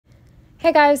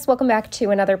Hey guys, welcome back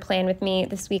to another plan with me.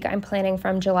 This week I'm planning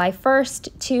from July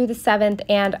 1st to the 7th,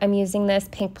 and I'm using this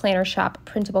PinkPlannerShop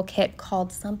printable kit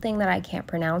called something that I can't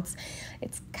pronounce.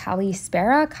 It's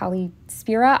Kalispera,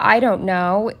 I don't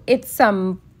know. It's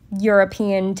some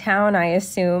European town, I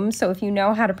assume, so if you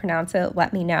know how to pronounce it,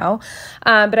 let me know.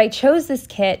 But I chose this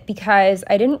kit because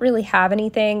I didn't really have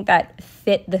anything that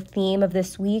fit the theme of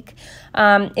this week.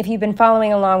 If you've been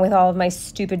following along with all of my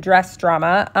stupid dress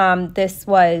drama, this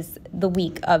was the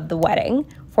week of the wedding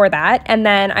for that. And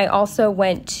then I also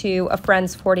went to a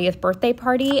friend's 40th birthday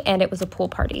party, and it was a pool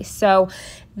party. So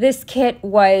this kit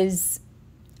was,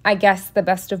 I guess, the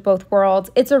best of both worlds.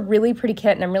 It's a really pretty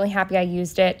kit, and I'm really happy I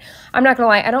used it. I'm not gonna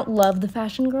lie, I don't love the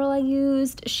fashion girl I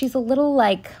used. She's a little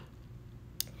like,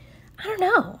 I don't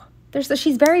know.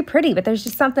 She's very pretty, but there's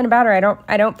just something about her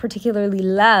I don't particularly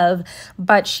love,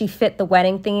 but she fit the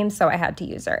wedding theme, so I had to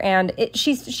use her. And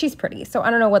she's pretty, so I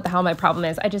don't know what the hell my problem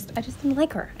is. I just didn't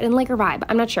like her. I didn't like her vibe.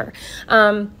 I'm not sure.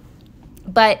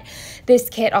 But this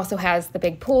kit also has the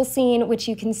big pool scene, which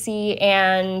you can see,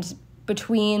 and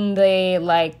between the,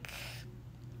 like,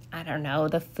 I don't know,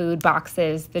 the food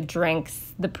boxes, the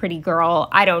drinks, the pretty girl,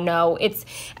 I don't know. It's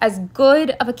as good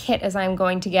of a kit as I'm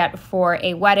going to get for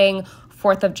a wedding,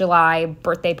 4th of July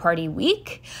birthday party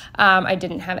week. I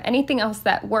didn't have anything else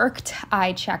that worked.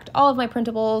 I checked all of my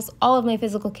printables, all of my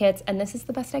physical kits, and this is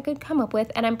the best I could come up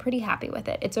with, and I'm pretty happy with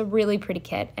it. It's a really pretty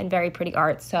kit and very pretty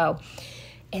art, so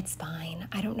it's fine.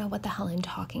 I don't know what the hell I'm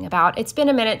talking about. It's been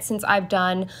a minute since I've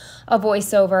done a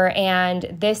voiceover, and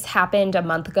this happened a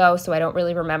month ago, so I don't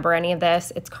really remember any of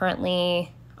this. It's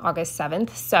currently August 7th,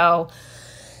 so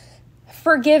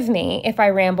forgive me if I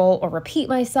ramble or repeat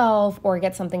myself or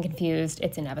get something confused.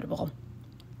 It's inevitable.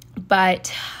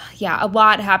 But yeah, a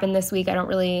lot happened this week. I don't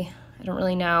really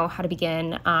know how to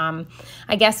begin.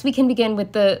 I guess we can begin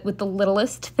with the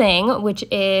littlest thing, which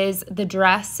is the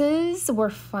dresses were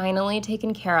finally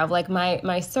taken care of. Like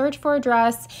my search for a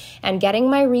dress and getting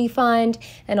my refund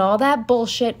and all that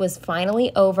bullshit was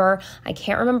finally over. I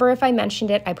can't remember if I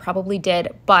mentioned it. I probably did,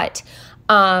 but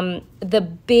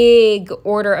the big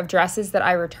order of dresses that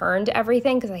I returned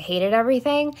everything because I hated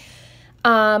everything,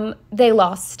 they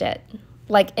lost it,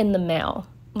 like in the mail.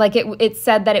 Like it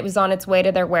said that it was on its way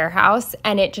to their warehouse,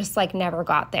 and it just like never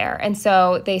got there. And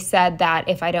so they said that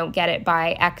if I don't get it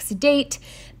by X date,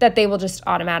 that they will just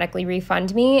automatically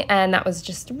refund me. And that was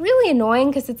just really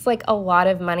annoying because it's like a lot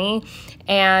of money.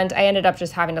 And I ended up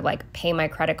just having to like pay my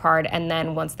credit card. And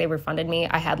then once they refunded me,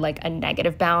 I had like a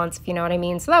negative balance, if you know what I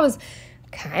mean. So that was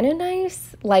kind of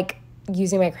nice, like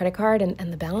using my credit card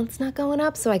and the balance not going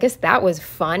up. So I guess that was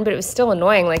fun, but it was still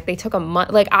annoying. Like they took a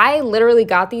month. Like I literally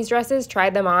got these dresses,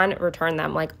 tried them on, returned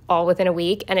them like all within a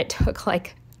week. And it took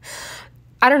like,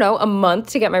 I don't know, a month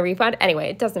to get my refund. Anyway,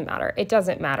 it doesn't matter. It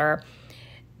doesn't matter.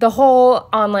 The whole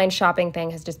online shopping thing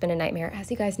has just been a nightmare.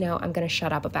 As you guys know, I'm going to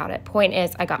shut up about it. Point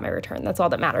is, I got my return. That's all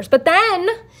that matters. But then,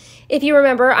 if you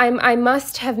remember, I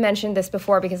must have mentioned this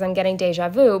before because I'm getting deja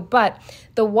vu, but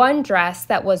the one dress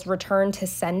that was returned to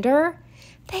sender,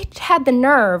 they had the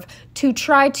nerve to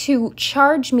try to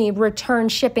charge me return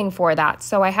shipping for that.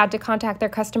 So I had to contact their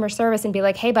customer service and be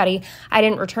like, hey, buddy, I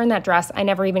didn't return that dress. I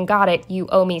never even got it. You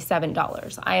owe me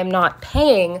 $7. I am not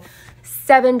paying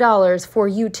 $7 for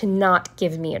you to not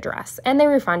give me a dress. And they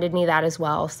refunded me that as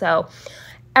well. So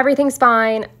everything's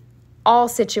fine, all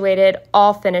situated,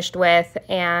 all finished with.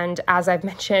 And as I've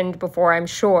mentioned before, I'm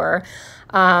sure,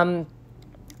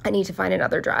 I need to find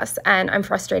another dress. And I'm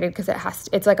frustrated because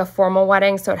it's like a formal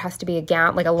wedding, so it has to be a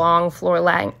gown, like a long floor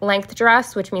length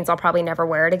dress, which means I'll probably never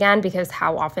wear it again because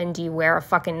how often do you wear a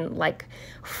fucking like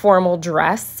formal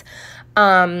dress?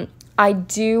 I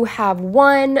do have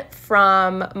one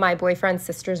from my boyfriend's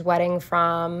sister's wedding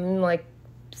from like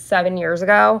 7 years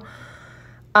ago,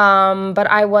 but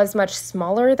I was much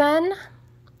smaller then.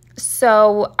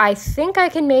 So I think I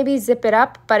can maybe zip it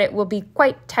up, but it will be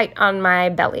quite tight on my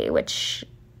belly,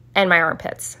 and my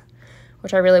armpits,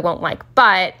 which I really won't like.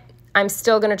 But I'm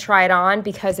still going to try it on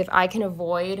because if I can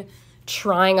avoid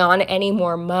trying on any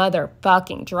more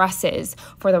motherfucking dresses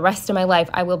for the rest of my life,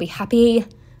 I will be happy.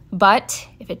 But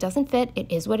if it doesn't fit,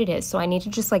 it is what it is. So I need to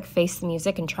just like face the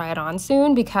music and try it on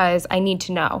soon because I need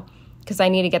to know. Because I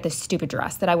need to get this stupid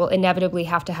dress that I will inevitably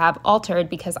have to have altered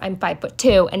because I'm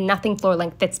 5'2" and nothing floor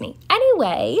length fits me.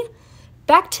 Anyway,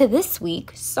 back to this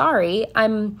week. Sorry,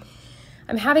 I'm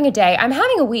having a day. I'm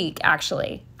having a week,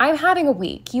 actually. I'm having a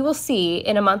week. You will see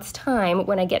in a month's time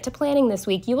when I get to planning this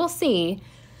week, you will see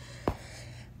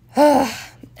I'm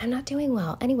not doing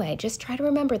well. Anyway, just try to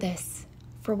remember this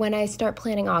for when I start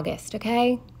planning August,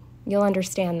 okay? You'll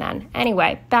understand then.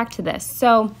 Anyway, back to this.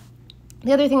 So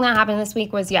The other thing that happened this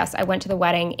week was, yes, I went to the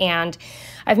wedding, and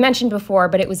I've mentioned before,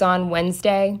 but it was on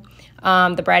Wednesday.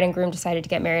 The bride and groom decided to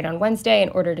get married on Wednesday in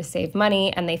order to save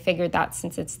money, and they figured that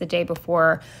since it's the day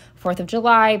before 4th of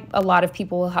July, a lot of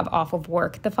people will have off of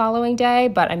work the following day,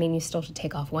 but I mean, you still should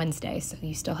take off Wednesday, so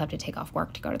you still have to take off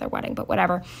work to go to their wedding, but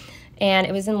whatever. And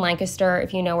it was in Lancaster,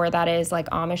 if you know where that is, like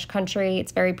Amish country.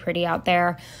 It's very pretty out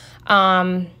there.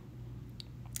 And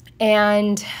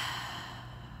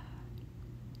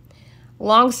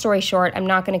long story short, I'm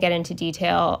not going to get into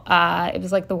detail. It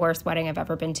was like the worst wedding I've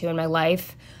ever been to in my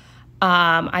life.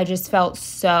 I just felt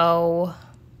so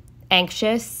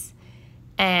anxious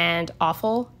and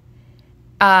awful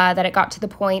that it got to the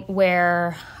point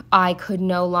where I could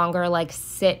no longer like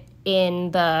sit in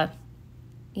the,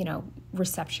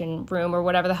 reception room or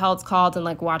whatever the hell it's called and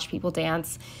like watch people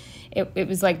dance. It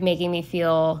was like making me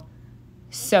feel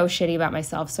so shitty about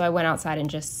myself. So I went outside and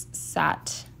just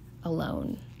sat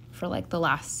alone for like the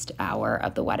last hour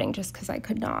of the wedding just because I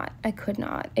could not.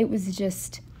 It was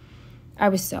just, I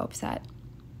was so upset.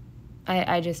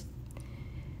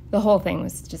 The whole thing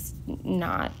was just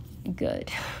not good.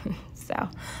 So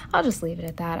I'll just leave it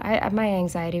at that. My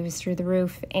anxiety was through the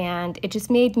roof, and it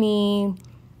just made me,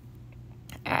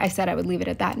 I said I would leave it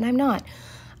at that, and I'm not.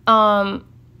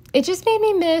 It just made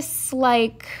me miss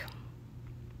like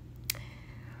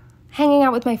hanging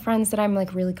out with my friends that I'm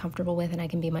like really comfortable with and I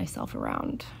can be myself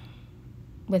around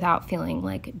without feeling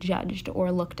like judged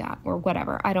or looked at or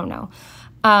whatever. I don't know.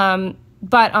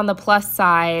 But on the plus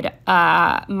side,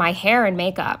 my hair and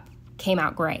makeup came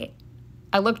out great.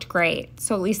 I looked great.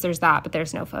 So at least there's that, but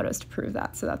there's no photos to prove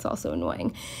that. So that's also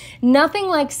annoying. Nothing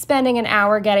like spending an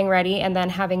hour getting ready and then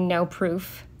having no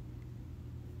proof.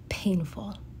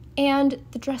 Painful. And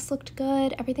the dress looked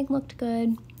good. Everything looked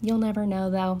good. You'll never know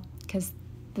though, because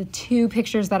the 2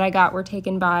 pictures that I got were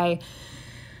taken by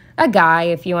a guy,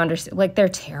 if you understand. Like, they're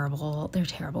terrible. They're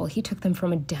terrible. He took them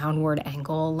from a downward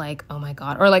angle, like, oh my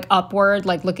God. Or like upward,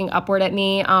 like looking upward at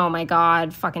me. Oh my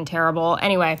God, fucking terrible.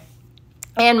 Anyway.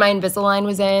 And my Invisalign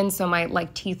was in, so my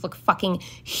like teeth look fucking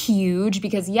huge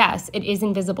because yes, it is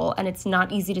invisible and it's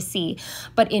not easy to see.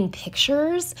 But in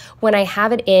pictures, when I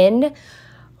have it in,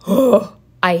 oh,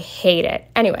 I hate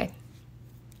it. Anyway,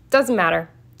 doesn't matter.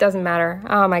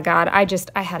 Oh my God, I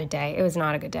had a day. It was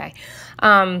not a good day.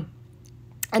 And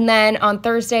then on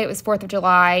Thursday, it was 4th of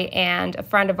July, and a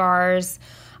friend of ours,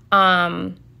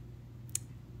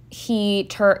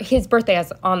 his birthday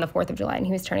is on the 4th of July, and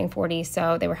he was turning 40,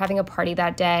 so they were having a party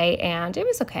that day, and it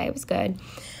was okay. It was good.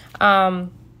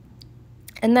 And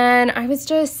then I was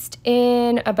just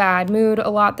in a bad mood a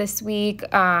lot this week.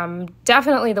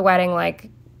 Definitely the wedding, like,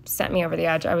 sent me over the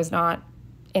edge. I was not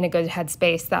in a good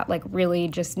headspace. That, like, really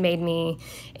just made me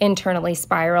internally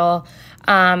spiral.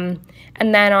 And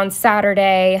then on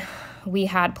Saturday, we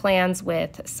had plans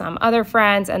with some other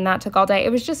friends, and that took all day.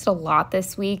 It was just a lot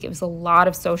this week. It was a lot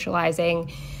of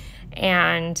socializing,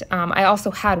 and I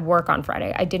also had work on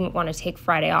Friday. I didn't want to take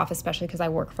Friday off, especially because I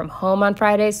work from home on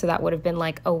Fridays, so that would have been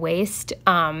like a waste.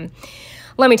 Let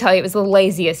me tell you, it was the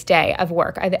laziest day of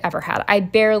work I've ever had. I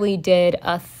barely did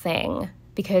a thing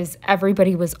because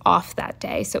everybody was off that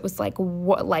day. So it was like,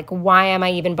 why am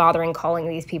I even bothering calling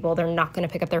these people? They're not going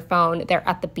to pick up their phone. They're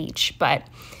at the beach, but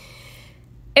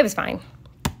it was fine.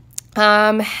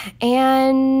 And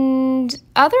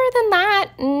other than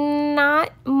that,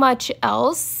 not much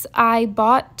else. I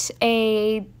bought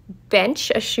a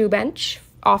shoe bench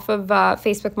off of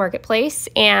Facebook Marketplace,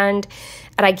 and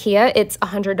at IKEA, it's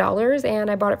 $100, and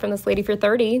I bought it from this lady for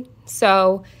 $30.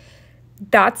 So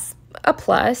that's a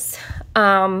plus.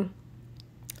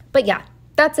 But yeah,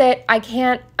 that's it. I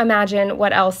can't imagine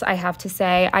what else I have to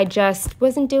say. I just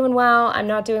wasn't doing well. I'm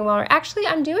not doing well. Actually,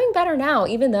 I'm doing better now,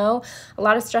 even though a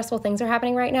lot of stressful things are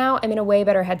happening right now. I'm in a way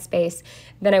better headspace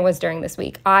than I was during this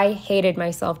week. I hated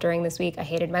myself during this week. I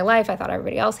hated my life. I thought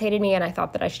everybody else hated me, and I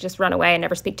thought that I should just run away and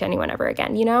never speak to anyone ever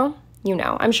again. You know?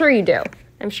 I'm sure you do.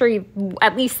 I'm sure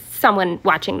at least someone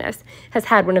watching this has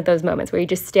had one of those moments where you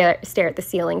just stare at the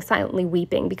ceiling silently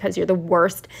weeping because you're the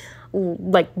worst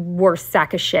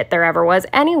sack of shit there ever was.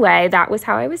 Anyway, that was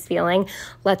how I was feeling.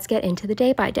 Let's get into the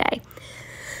day by day.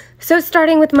 So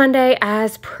starting with Monday,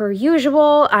 as per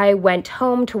usual, I went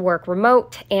home to work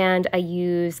remote, and I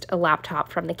used a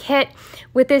laptop from the kit.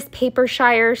 With this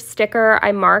Papershire sticker,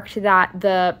 I marked that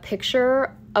the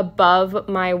picture above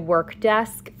my work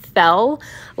desk fell.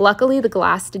 Luckily, the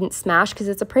glass didn't smash because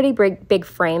it's a pretty big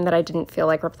frame that I didn't feel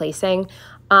like replacing,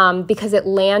 because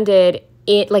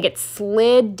it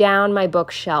slid down my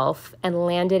bookshelf and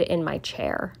landed in my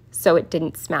chair. So it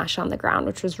didn't smash on the ground,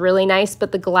 which was really nice,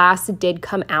 but the glass did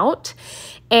come out.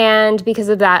 And because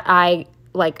of that, I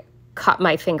cut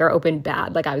my finger open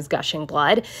bad, like I was gushing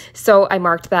blood. So I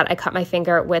marked that I cut my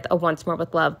finger with a Once More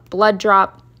with Love blood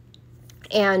drop.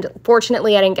 And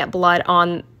fortunately, I didn't get blood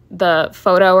on the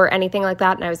photo or anything like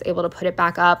that, and I was able to put it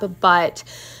back up. But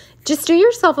just do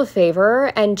yourself a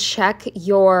favor and check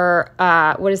your,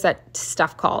 what is that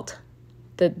stuff called?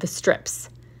 The strips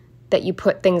that you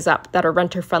put things up that are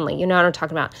renter friendly. You know what I'm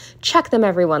talking about. Check them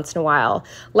every once in a while.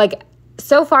 Like,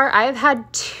 so far, I've had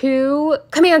 2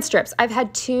 command strips. I've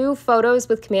had 2 photos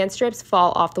with command strips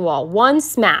fall off the wall. One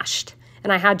smashed,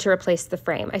 and I had to replace the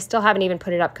frame. I still haven't even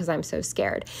put it up because I'm so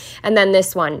scared. And then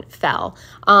this one fell.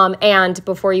 And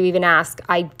before you even ask,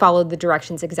 I followed the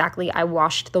directions exactly. I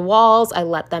washed the walls. I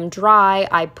let them dry.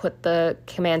 I put the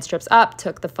command strips up,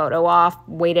 took the photo off,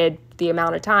 waited the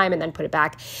amount of time, and then put it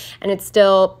back. And it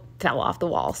still fell off the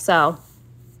wall. So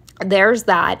there's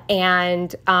that.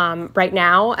 And right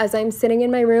now, as I'm sitting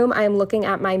in my room, I am looking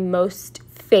at my most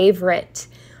favorite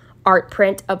art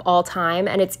print of all time,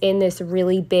 and it's in this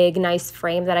really big, nice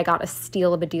frame that I got a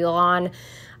steal of a deal on,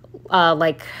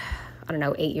 like, I don't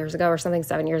know, 8 years ago or something,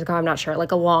 7 years ago, I'm not sure,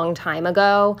 like a long time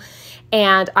ago.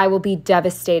 And I will be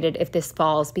devastated if this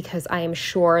falls, because I am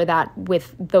sure that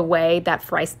with the way that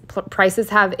prices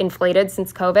have inflated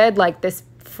since COVID, like this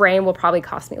frame will probably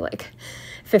cost me like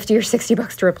 $50 or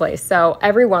 $60 to replace. So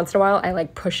every once in a while, I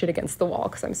like push it against the wall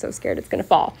because I'm so scared it's gonna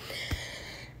fall.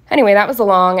 Anyway, that was a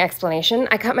long explanation.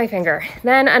 I cut my finger.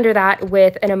 Then under that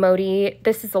with an emoji,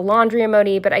 this is a laundry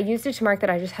emoji, but I used it to mark that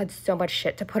I just had so much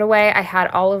shit to put away. I had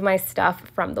all of my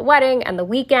stuff from the wedding and the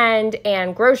weekend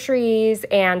and groceries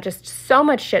and just so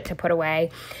much shit to put away.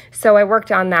 So I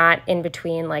worked on that in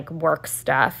between like work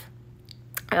stuff.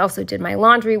 I also did my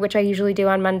laundry, which I usually do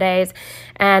on Mondays.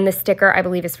 And the sticker, I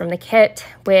believe, is from the kit.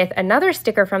 With another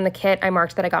sticker from the kit, I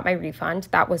marked that I got my refund.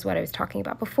 That was what I was talking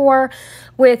about before.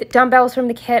 With dumbbells from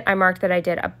the kit, I marked that I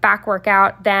did a back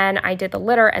workout. Then I did the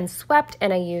litter and swept,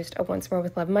 and I used a Once More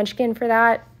with Love munchkin for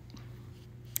that.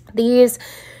 These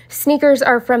sneakers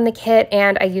are from the kit,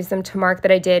 and I used them to mark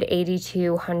that I did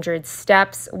 8,200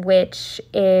 steps, which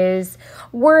is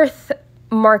worth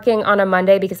marking on a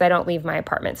Monday because I don't leave my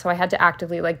apartment. So I had to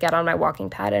actively like get on my walking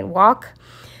pad and walk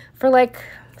for like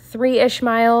 3-ish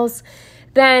miles.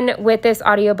 Then with this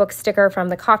audiobook sticker from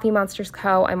the Coffee Monsters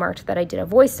Co., I marked that I did a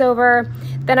voiceover.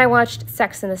 Then I watched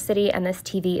Sex and the City, and this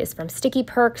TV is from Sticky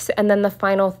Perks. And then the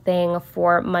final thing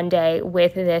for Monday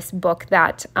with this book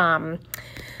that I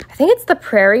think it's the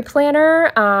Prairie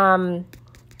Planner. I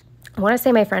want to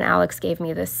say my friend Alex gave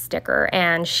me this sticker,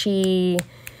 and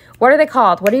what are they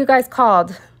called? What are you guys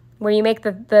called? Where you make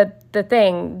the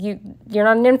thing. You're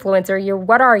not an influencer.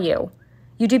 What are you?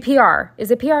 You do PR.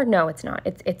 Is it PR? No, it's not.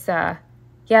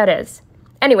 Yeah, it is.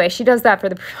 Anyway, she does that for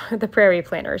the Prairie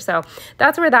Planner. So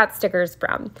that's where that sticker's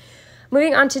from.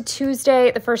 Moving on to Tuesday,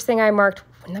 the first thing I marked,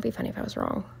 wouldn't that be funny if I was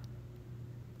wrong?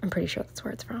 I'm pretty sure that's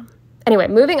where it's from. Anyway,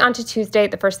 moving on to Tuesday,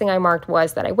 the first thing I marked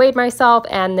was that I weighed myself,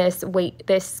 and this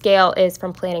scale is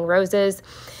from Planning Roses.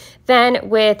 Then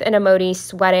with an emoji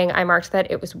sweating, I marked that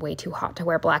it was way too hot to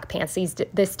wear black pants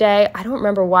this day. I don't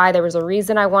remember why. There was a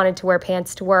reason I wanted to wear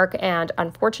pants to work, and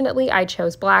unfortunately I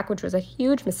chose black, which was a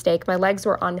huge mistake. My legs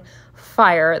were on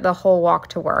fire the whole walk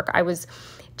to work. I was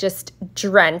just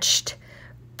drenched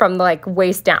from like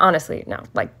waist down. Honestly, no,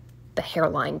 like the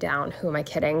hairline down. Who am I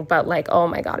kidding? But like, oh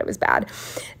my God, it was bad.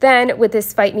 Then with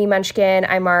this Fight Me munchkin,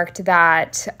 I marked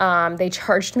that they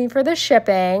charged me for the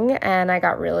shipping, and I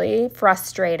got really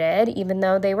frustrated, even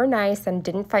though they were nice and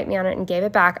didn't fight me on it and gave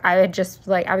it back. I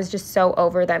was just so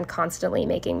over them constantly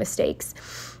making mistakes.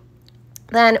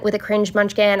 Then with a cringe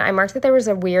munchkin, I marked that there was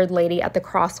a weird lady at the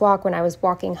crosswalk when I was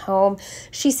walking home.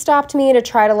 She stopped me to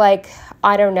try to like,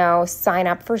 I don't know, sign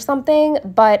up for something,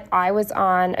 but I was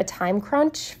on a time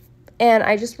crunch and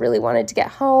I just really wanted to get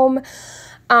home.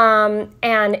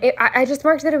 I just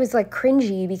marked that it was like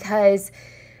cringy because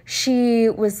she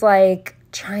was like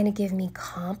trying to give me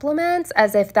compliments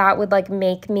as if that would like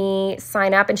make me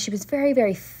sign up. And she was very,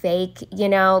 very fake, you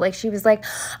know, like she was like,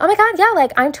 oh my God, yeah,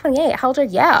 like I'm 28. How old are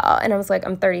you? Yeah. And I was like,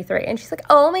 I'm 33. And she's like,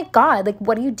 oh my God, like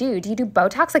what do you do? Do you do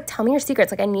Botox? Like tell me your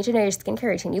secrets. Like I need to know your skincare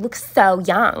routine. You look so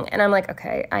young. And I'm like,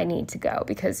 okay, I need to go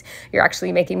because you're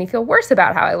actually making me feel worse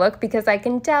about how I look, because I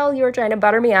can tell you're trying to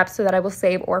butter me up so that I will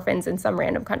save orphans in some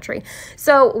random country.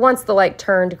 So once the light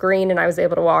turned green and I was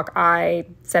able to walk, I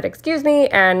said, excuse me,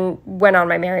 and went on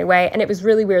my merry way. And it was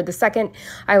really weird. The second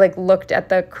I like looked at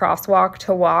the crosswalk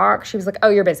to walk, she was like, oh,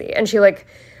 you're busy. And she like,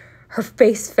 her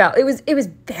face fell. It was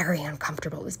very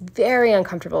uncomfortable. It was very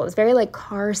uncomfortable. It was very like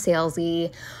car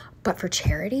salesy, but for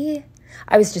charity.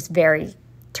 I was just very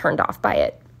turned off by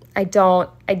it. I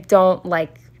don't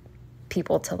like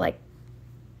people to like,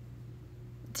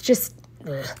 just,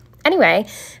 ugh. Anyway,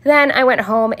 then I went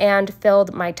home and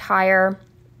filled my tire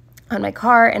on my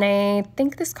car, and I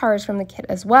think this car is from the kit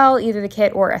as well, either the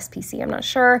kit or SPC, I'm not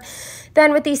sure.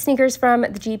 Then with these sneakers from the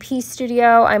GP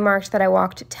studio, I marked that I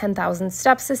walked 10,000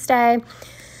 steps this day.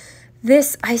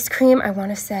 This ice cream, I want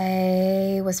to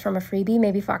say, was from a freebie,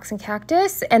 maybe Fox and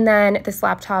Cactus. And then this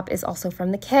laptop is also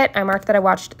from the kit. I marked that I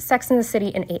watched Sex and the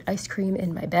City and ate ice cream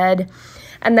in my bed.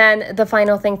 And then the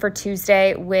final thing for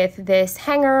Tuesday with this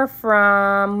hanger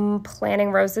from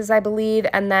Planning Roses, I believe,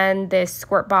 and then this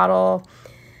squirt bottle.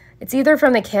 It's either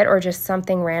from the kit or just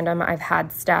something random I've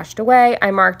had stashed away.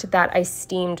 I marked that I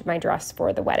steamed my dress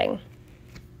for the wedding.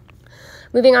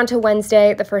 Moving on to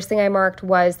Wednesday, the first thing I marked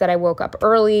was that I woke up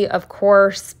early, of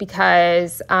course,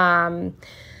 because I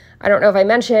don't know if I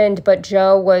mentioned, but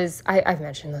Joe was, I've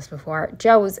mentioned this before,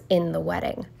 Joe was in the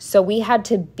wedding. So we had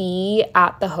to be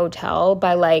at the hotel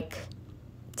by like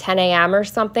 10 a.m. or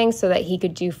something so that he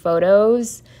could do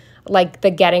photos, like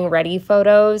the getting ready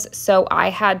photos. So I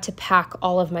had to pack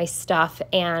all of my stuff,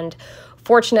 and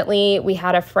fortunately we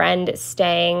had a friend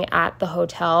staying at the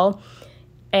hotel,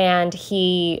 and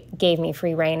he gave me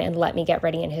free rein and let me get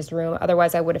ready in his room.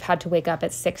 Otherwise, I would have had to wake up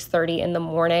at 6:30 in the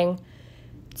morning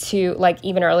to, like,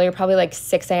 even earlier, probably like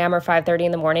 6 a.m. or 5:30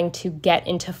 in the morning to get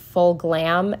into full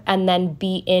glam and then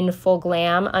be in full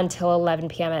glam until 11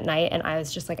 p.m. at night. And I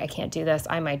was just like, I can't do this.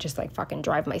 I might just like fucking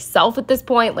drive myself at this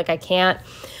point. Like, I can't.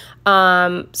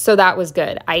 So that was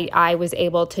good. I was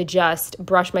able to just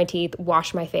brush my teeth,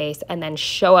 wash my face, and then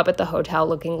show up at the hotel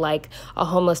looking like a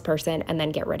homeless person and then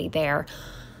get ready there.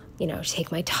 You know,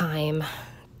 take my time,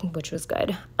 which was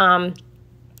good.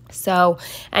 So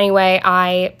anyway,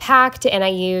 I packed and I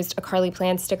used a Carly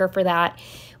Plan sticker for that.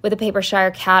 With a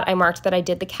Papershire cat, I marked that I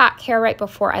did the cat care right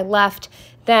before I left.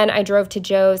 Then I drove to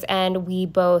Joe's and we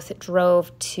both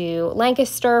drove to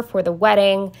Lancaster for the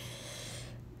wedding.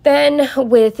 Then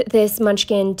with this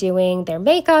munchkin doing their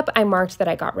makeup, I marked that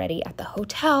I got ready at the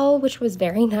hotel, which was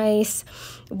very nice.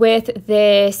 With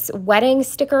this wedding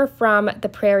sticker from the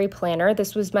Prairie Planner,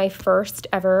 this was my first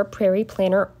ever Prairie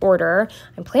Planner order.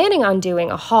 I'm planning on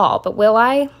doing a haul, but will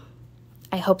I?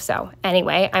 I hope so.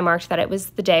 Anyway, I marked that it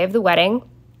was the day of the wedding.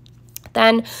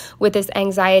 Then with this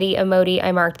anxiety emoji,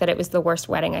 I marked that it was the worst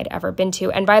wedding I'd ever been to.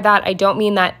 And by that, I don't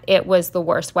mean that it was the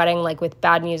worst wedding, like with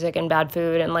bad music and bad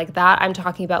food and like that. I'm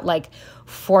talking about like,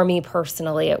 for me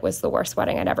personally, it was the worst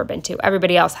wedding I'd ever been to.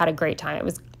 Everybody else had a great time. It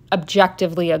was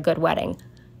objectively a good wedding.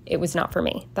 It was not for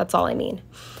me. That's all I mean.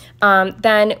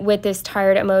 Then with this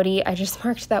tired emoji, I just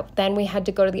marked that then we had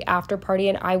to go to the after party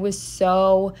and I was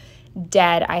so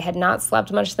dead. I had not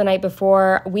slept much the night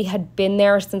before. We had been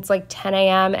there since like 10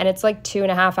 a.m. and it's like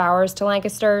 2.5 hours to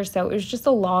Lancaster, so it was just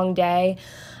a long day.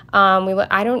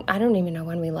 I don't even know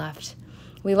when we left.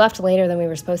 We left later than we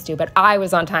were supposed to, but I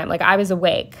was on time. Like, I was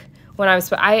awake when I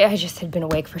just had been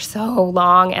awake for so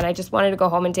long, and I just wanted to go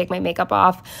home and take my makeup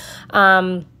off.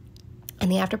 And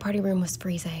the after party room was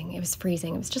freezing. It was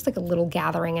freezing. It was just like a little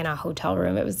gathering in a hotel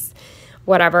room. It was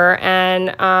whatever.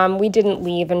 And we didn't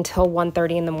leave until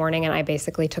 1:30 in the morning, and I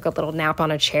basically took a little nap on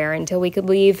a chair until we could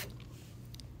leave.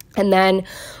 And then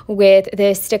with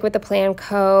this Stick with the Plan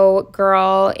Co.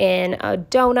 girl in a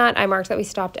donut, I marked that we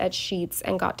stopped at Sheetz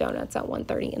and got donuts at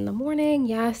 1:30 in the morning.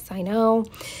 Yes, I know.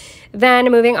 Then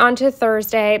moving on to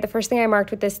Thursday, the first thing I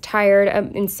marked with this tired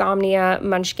insomnia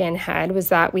munchkin head was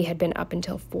that we had been up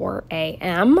until 4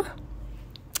 a.m.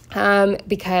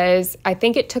 Because I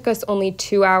think it took us only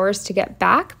 2 hours to get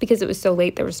back because it was so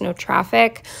late, there was no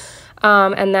traffic.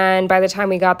 And then by the time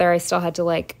we got there, I still had to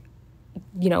like,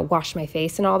 you know, wash my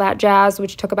face and all that jazz,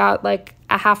 which took about like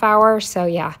a half hour. So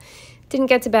yeah, didn't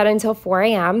get to bed until 4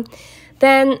 a.m.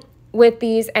 Then with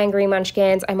these angry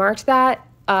munchkins, I marked that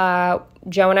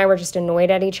Joe and I were just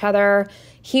annoyed at each other.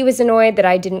 He was annoyed that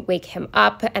I didn't wake him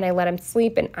up and I let him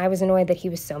sleep, and I was annoyed that he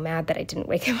was so mad that I didn't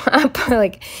wake him up.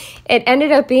 Like, it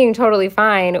ended up being totally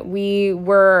fine. We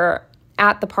were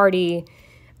at the party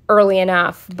early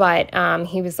enough, but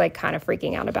he was like kind of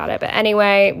freaking out about it. But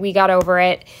anyway, we got over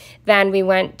it. Then we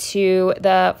went to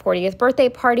the 40th birthday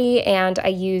party, and I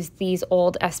used these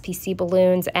old SPC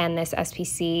balloons and this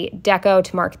SPC deco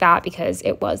to mark that because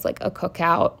it was like a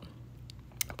cookout,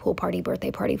 pool party,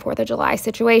 birthday party, 4th of July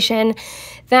situation.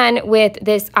 Then with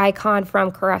this icon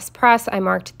from Caress Press, I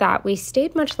marked that we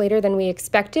stayed much later than we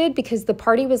expected because the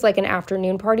party was like an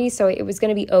afternoon party, so it was going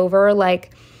to be over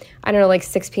like, I don't know, like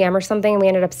 6 p.m. or something, and we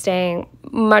ended up staying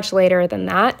much later than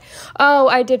that. Oh,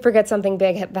 I did forget something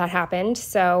big that happened,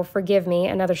 so forgive me,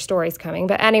 another story's coming.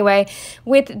 But anyway,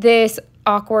 with this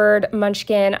awkward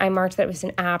munchkin, I marked that it was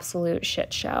an absolute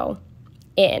shit show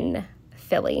in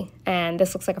Philly, and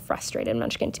this looks like a frustrated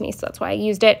munchkin to me, so that's why I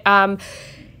used it.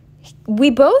 we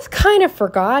both kind of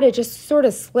forgot. It just sort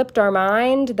of slipped our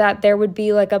mind that there would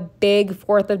be like a big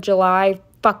 4th of July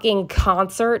fucking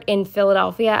concert in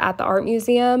Philadelphia at the art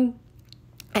museum.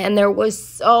 And there was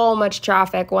so much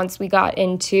traffic once we got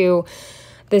into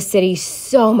the city,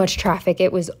 so much traffic.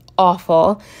 It was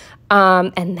awful.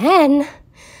 And then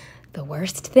the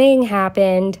worst thing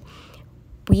happened.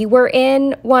 We were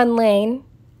in one lane,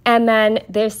 and then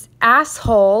this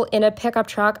asshole in a pickup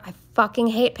truck, I fucking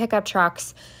hate pickup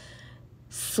trucks,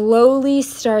 slowly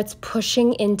starts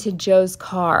pushing into Joe's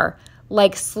car,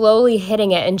 like slowly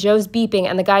hitting it, and Joe's beeping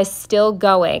and the guy's still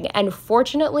going. And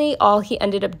fortunately, all he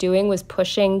ended up doing was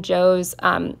pushing Joe's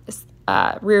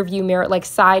rear view mirror, like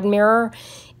side mirror,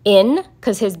 in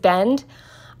because his bend.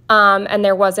 And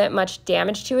there wasn't much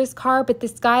damage to his car, but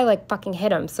this guy like fucking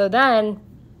hit him. So then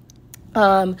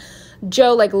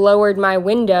Joe like lowered my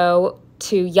window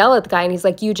to yell at the guy, and he's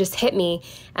like, "You just hit me."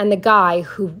 And the guy,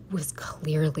 who was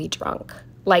clearly drunk,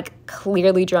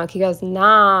 he goes,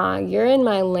 "Nah, you're in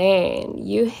my lane.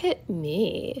 You hit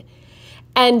me."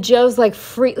 And Joe's like,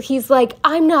 he's like,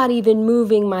 "I'm not even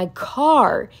moving my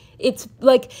car." It's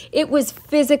like, it was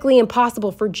physically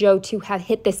impossible for Joe to have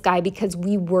hit this guy because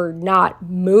we were not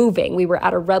moving. We were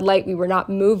at a red light. We were not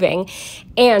moving.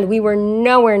 And we were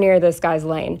nowhere near this guy's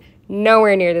lane.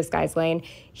 Nowhere near this guy's lane.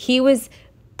 He was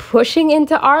pushing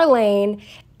into our lane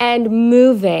and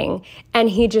moving. And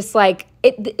he just like,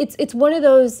 it's one of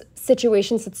those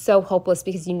situations that's so hopeless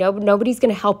because you know nobody's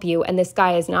going to help you. And this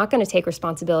guy is not going to take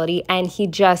responsibility. And he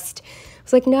just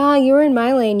was like, "Nah, you were in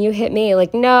my lane. You hit me."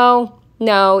 Like, no,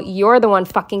 you're the one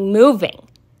fucking moving.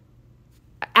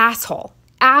 Asshole.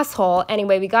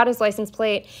 Anyway, we got his license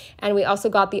plate, and we also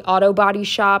got the auto body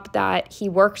shop that he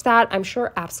works at. I'm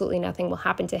sure absolutely nothing will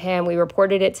happen to him. We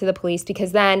reported it to the police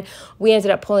because then we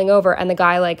ended up pulling over and the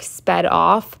guy like sped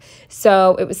off.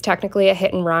 So it was technically a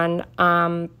hit and run.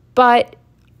 But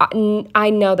I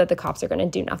know that the cops are going to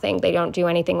do nothing. They don't do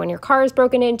anything when your car is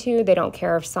broken into. They don't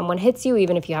care if someone hits you,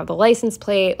 even if you have the license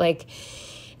plate. Like,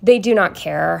 they do not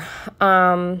care.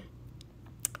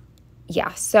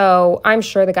 Yeah, so I'm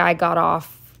sure the guy got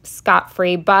off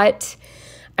scot-free, but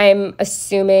I'm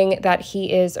assuming that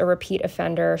he is a repeat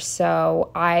offender, so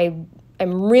I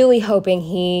am really hoping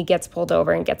he gets pulled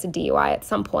over and gets a DUI at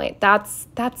some point. That's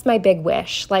my big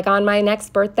wish. Like, on my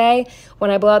next birthday, when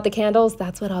I blow out the candles,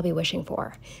 that's what I'll be wishing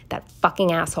for. That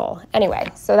fucking asshole. Anyway,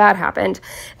 so that happened.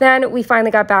 Then we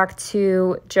finally got back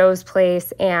to Joe's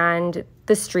place, and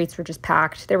the streets were just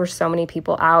packed. There were so many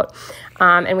people out.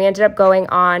 And we ended up going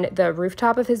on the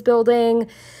rooftop of his building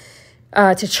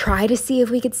to try to see if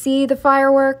we could see the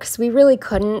fireworks. We really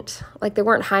couldn't. Like, they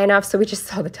weren't high enough, so we just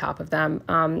saw the top of them.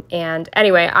 And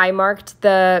anyway, I marked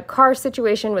the car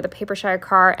situation with a paper shire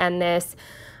car and this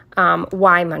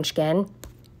Y Munchkin.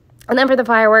 And then for the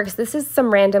fireworks, this is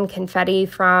some random confetti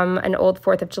from an old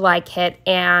 4th of July kit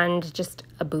and just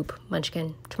a boop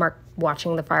Munchkin to mark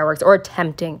watching the fireworks, or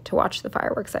attempting to watch the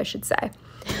fireworks, I should say.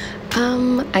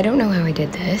 I don't know how I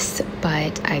did this,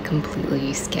 but I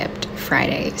completely skipped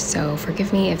Friday. So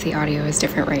forgive me if the audio is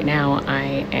different right now.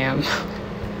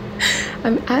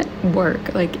 I'm at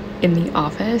work, like in the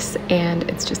office, and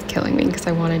it's just killing me because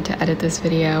I wanted to edit this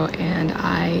video and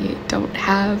I don't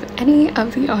have any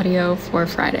of the audio for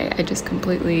Friday. I just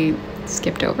completely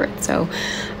skipped over it. So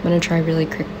I'm gonna try really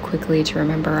quickly to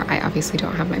remember. I obviously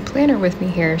don't have my planner with me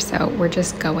here, so we're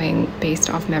just going based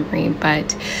off memory.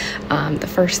 But the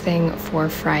first thing for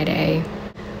Friday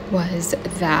was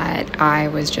that I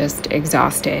was just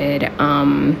exhausted.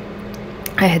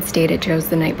 I had stayed at Joe's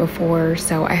the night before,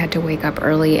 so I had to wake up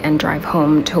early and drive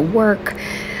home to work.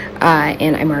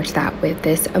 And I marked that with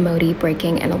this emoji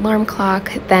breaking an alarm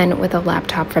clock. Then with a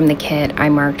laptop from the kid, I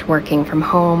marked working from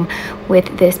home.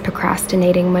 With this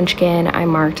procrastinating munchkin, I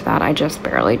marked that I just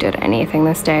barely did anything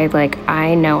this day. Like,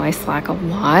 I know I slack a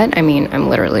lot. I mean, I'm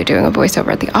literally doing a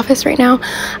voiceover at the office right now.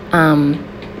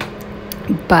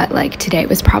 But like, today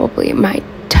was probably my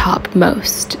top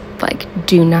most like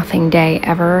do nothing day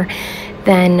ever.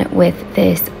 Then with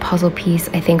this puzzle piece,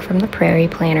 I think from the Prairie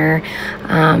Planner,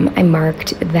 I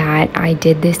marked that I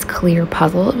did this clear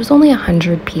puzzle. It was only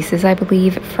 100 pieces, I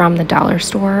believe, from the dollar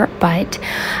store, but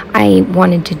I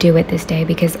wanted to do it this day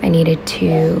because I needed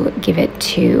to give it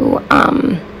to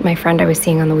my friend I was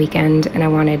seeing on the weekend, and I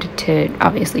wanted to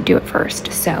obviously do it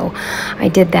first. So I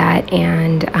did that,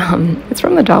 and it's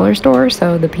from the dollar store,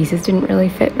 so the pieces didn't really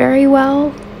fit very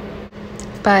well.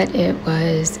 but it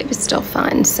was still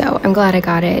fun. So I'm glad I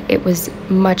got it. It was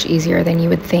much easier than you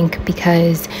would think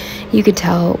because you could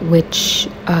tell which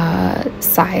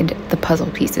side the puzzle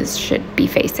pieces should be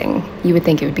facing. You would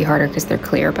think it would be harder because they're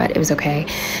clear, but it was okay.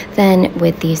 Then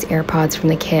with these AirPods from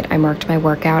the kit, I marked my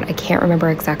workout. I can't remember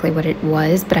exactly what it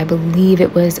was, but I believe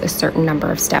it was a certain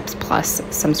number of steps plus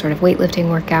some sort of weightlifting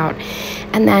workout.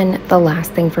 And then the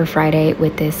last thing for Friday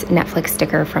with this Netflix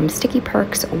sticker from Sticky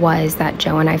Perks was that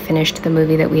Joe and I finished the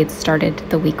movie that we had started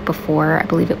the week before. I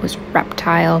believe it was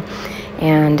Reptile,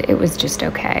 and it was just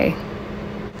okay.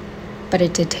 But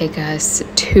it did take us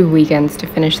 2 weekends to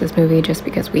finish this movie just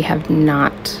because we have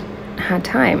not had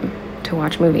time to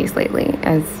watch movies lately,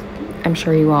 as I'm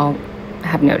sure you all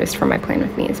have noticed from my Plan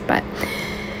With Me's. But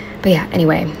yeah,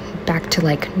 anyway, back to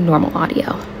like normal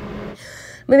audio.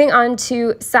 Moving on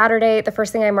to Saturday, the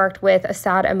first thing I marked with a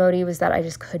sad emoji was that I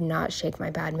just could not shake my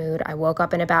bad mood. I woke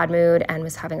up in a bad mood and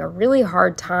was having a really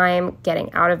hard time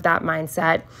getting out of that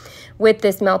mindset. With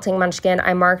this melting munchkin,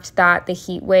 I marked that the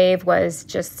heat wave was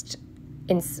just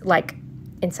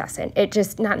incessant. It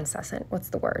just, not incessant, what's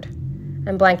the word?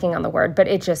 I'm blanking on the word, but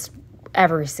it just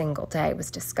every single day was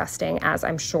disgusting, as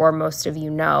I'm sure most of you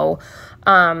know.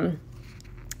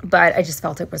 But I just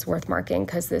felt it was worth marking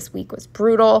because this week was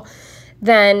brutal.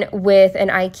 Then with an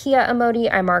IKEA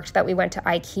emoji, I marked that we went to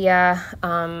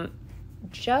IKEA.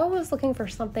 Joe was looking for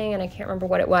something and I can't remember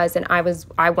what it was, and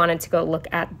I wanted to go look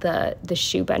at the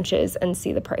shoe benches and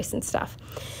see the price and stuff.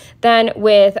 Then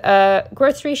with a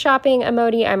grocery shopping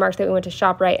emoji, I marked that we went to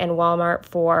ShopRite and Walmart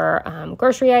for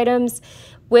grocery items.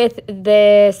 With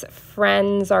this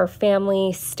friends or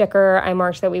family sticker, I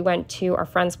marked that we went to our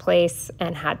friend's place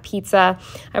and had pizza.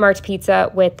 I marked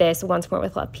pizza with this Once More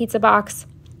With Love pizza box.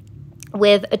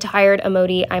 With a tired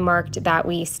emoji, I marked that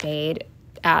we stayed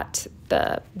at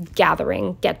the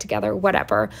gathering, get together,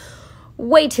 whatever,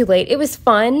 way too late. It was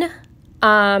fun.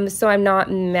 So I'm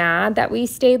not mad that we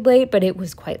stayed late, but it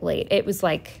was quite late. It was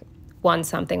like 1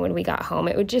 something when we got home.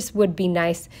 It would be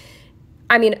nice.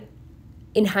 I mean,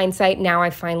 in hindsight, now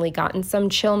I've finally gotten some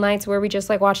chill nights where we just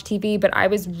like watch TV, but I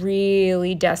was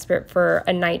really desperate for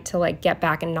a night to like get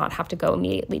back and not have to go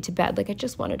immediately to bed. Like I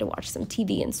just wanted to watch some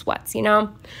TV in sweats, you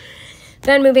know?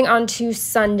 Then moving on to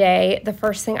Sunday, the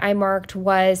first thing I marked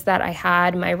was that I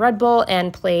had my Red Bull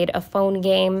and played a phone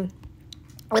game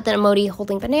with an emoji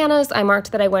holding bananas. I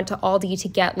marked that I went to Aldi to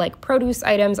get like produce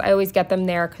items. I always get them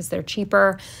there because they're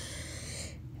cheaper.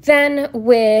 Then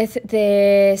with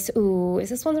this, is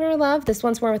this Once More With Love? This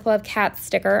Once More With Love cat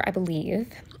sticker, I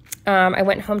believe. I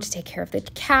went home to take care of the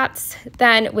cats.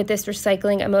 Then with this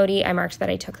recycling emoji, I marked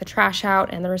that I took the trash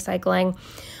out and the recycling.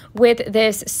 With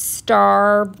this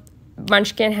star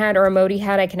munchkin head or emoji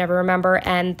head, I can never remember,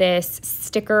 and this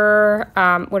sticker,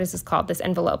 what is this called? This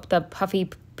envelope, the puffy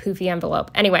poofy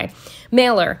envelope. Anyway,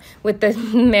 mailer with the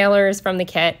mailers from the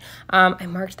kit. I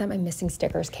marked that my missing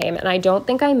stickers came, and I don't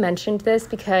think I mentioned this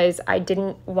because I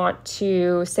didn't want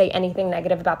to say anything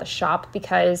negative about the shop,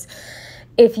 because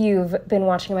if you've been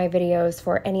watching my videos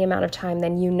for any amount of time,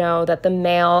 then you know that the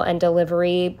mail and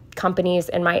delivery companies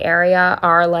in my area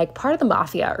are like part of the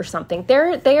mafia or something.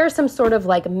 They are some sort of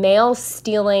like mail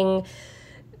stealing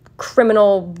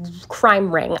criminal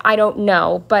crime ring. I don't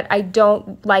know, but I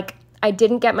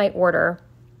didn't get my order.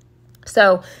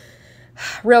 So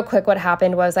real quick, what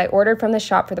happened was I ordered from the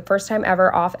shop for the first time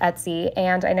ever off Etsy,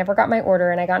 and I never got my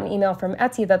order, and I got an email from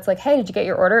Etsy that's like, hey, did you get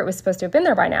your order? It was supposed to have been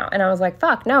there by now. And I was like,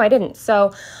 fuck, no, I didn't.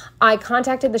 So I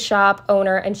contacted the shop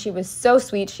owner, and she was so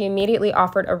sweet. She immediately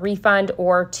offered a refund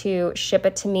or to ship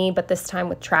it to me, but this time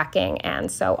with tracking. And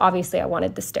so obviously I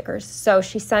wanted the stickers. So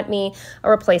she sent me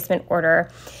a replacement order,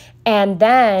 and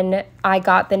then I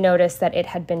got the notice that it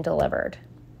had been delivered.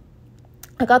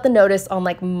 I got the notice on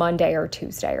like Monday or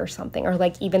Tuesday or something, or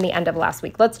like even the end of last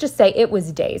week. Let's just say it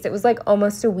was days. It was like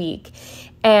almost a week,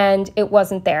 and it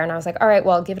wasn't there. And I was like, all right,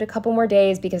 well, I'll give it a couple more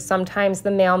days, because sometimes the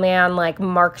mailman like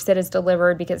marks it as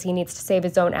delivered because he needs to save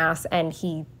his own ass, and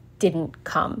he didn't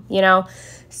come, you know?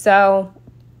 So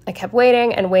I kept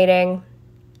waiting and waiting.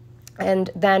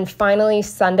 And then finally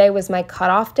Sunday was my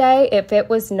cutoff day. If it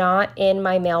was not in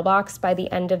my mailbox by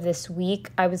the end of this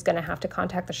week, I was going to have to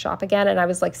contact the shop again. And I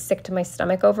was like sick to my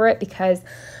stomach over it, because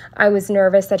I was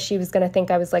nervous that she was going to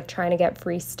think I was like trying to get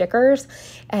free stickers.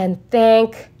 And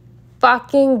thank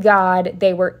fucking God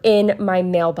they were in my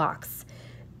mailbox.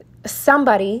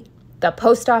 Somebody, the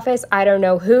post office, I don't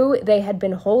know who, they had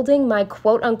been holding my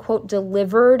quote unquote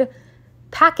delivered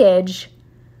package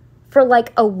for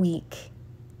like a week.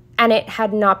 And it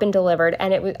had not been delivered,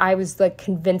 and I was like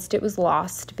convinced it was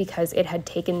lost, because it had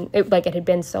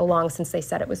been so long since they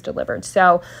said it was delivered.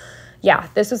 So yeah,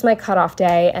 this was my cutoff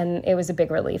day, and it was a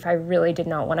big relief. I really did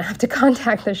not want to have to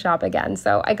contact the shop again.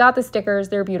 So I got the stickers.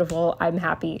 They're beautiful. I'm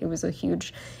happy. It was a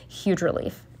huge, huge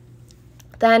relief.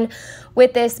 Then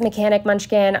with this mechanic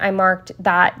munchkin, I marked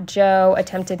that Joe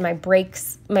attempted my brake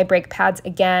pads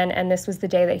again, and this was the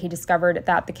day that he discovered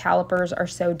that the calipers are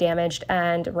so damaged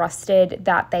and rusted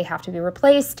that they have to be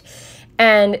replaced,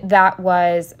 and that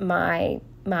was my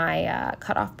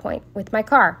cutoff point with my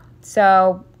car.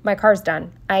 So my car's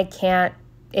done.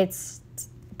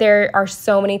 There are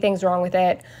so many things wrong with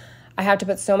it. I have to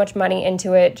put so much money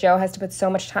into it. Joe has to put so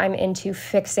much time into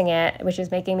fixing it, which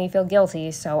is making me feel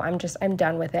guilty. So I'm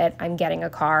done with it. I'm getting a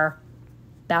car.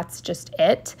 That's just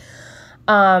it.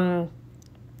 And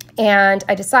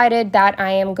I decided that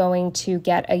I am going to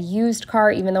get a used car,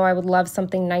 even though I would love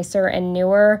something nicer and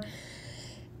newer.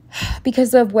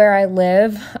 Because of where I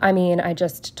live, I mean, I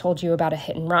just told you about a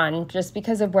hit and run. Just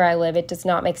because of where I live, it does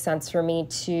not make sense for me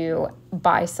to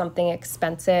buy something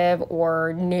expensive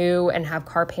or new and have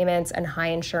car payments and high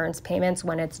insurance payments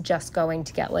when it's just going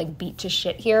to get like beat to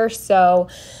shit here. So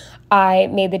I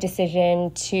made the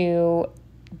decision to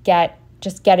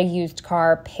just get a used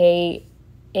car, pay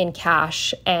in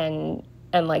cash, and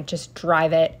like just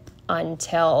drive it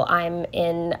until I'm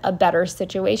in a better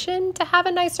situation to have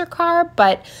a nicer car,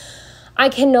 but I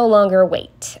can no longer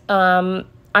wait.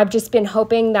 I've just been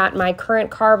hoping that my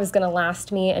current car was going to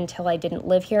last me until I didn't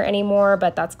live here anymore,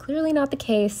 but that's clearly not the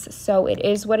case, so it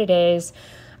is what it is.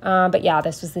 But yeah,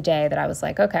 this was the day that I was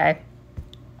like, okay,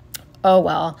 oh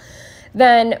well.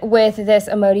 Then with this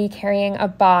emoji carrying a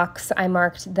box, I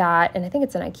marked that, and I think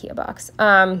it's an IKEA box,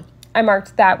 I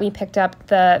marked that we picked up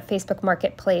the Facebook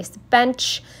Marketplace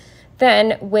bench.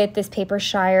 Then with this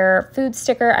Papershire food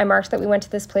sticker, I marked that we went to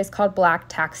this place called Black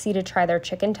Taxi to try their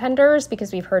chicken tenders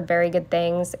because we've heard very good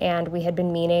things, and we had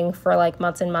been meaning for like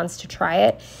months and months to try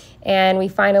it. And we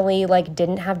finally like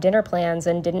didn't have dinner plans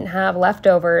and didn't have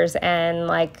leftovers, and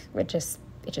like it just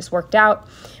worked out.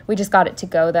 We just got it to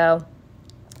go though.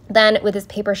 Then with this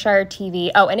Papershire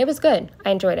TV, oh, and it was good.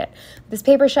 I enjoyed it. This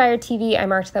Papershire TV, I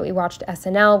marked that we watched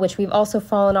SNL, which we've also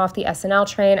fallen off the SNL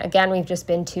train. Again, we've just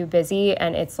been too busy,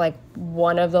 and it's like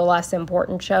one of the less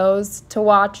important shows to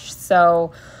watch.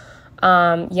 So,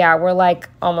 yeah, we're like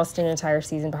almost an entire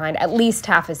season behind, at least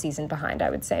half a season behind, I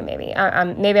would say maybe.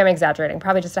 Maybe I'm exaggerating,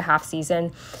 probably just a half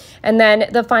season. And then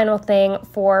the final thing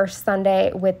for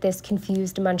Sunday with this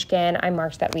confused munchkin, I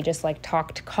marked that we just like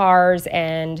talked cars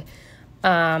and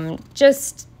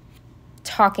just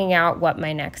talking out what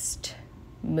my next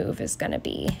move is going to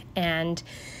be. And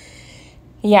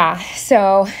yeah,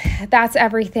 so that's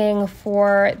everything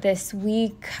for this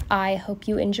week. I hope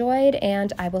you enjoyed,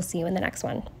 and I will see you in the next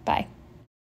one. Bye.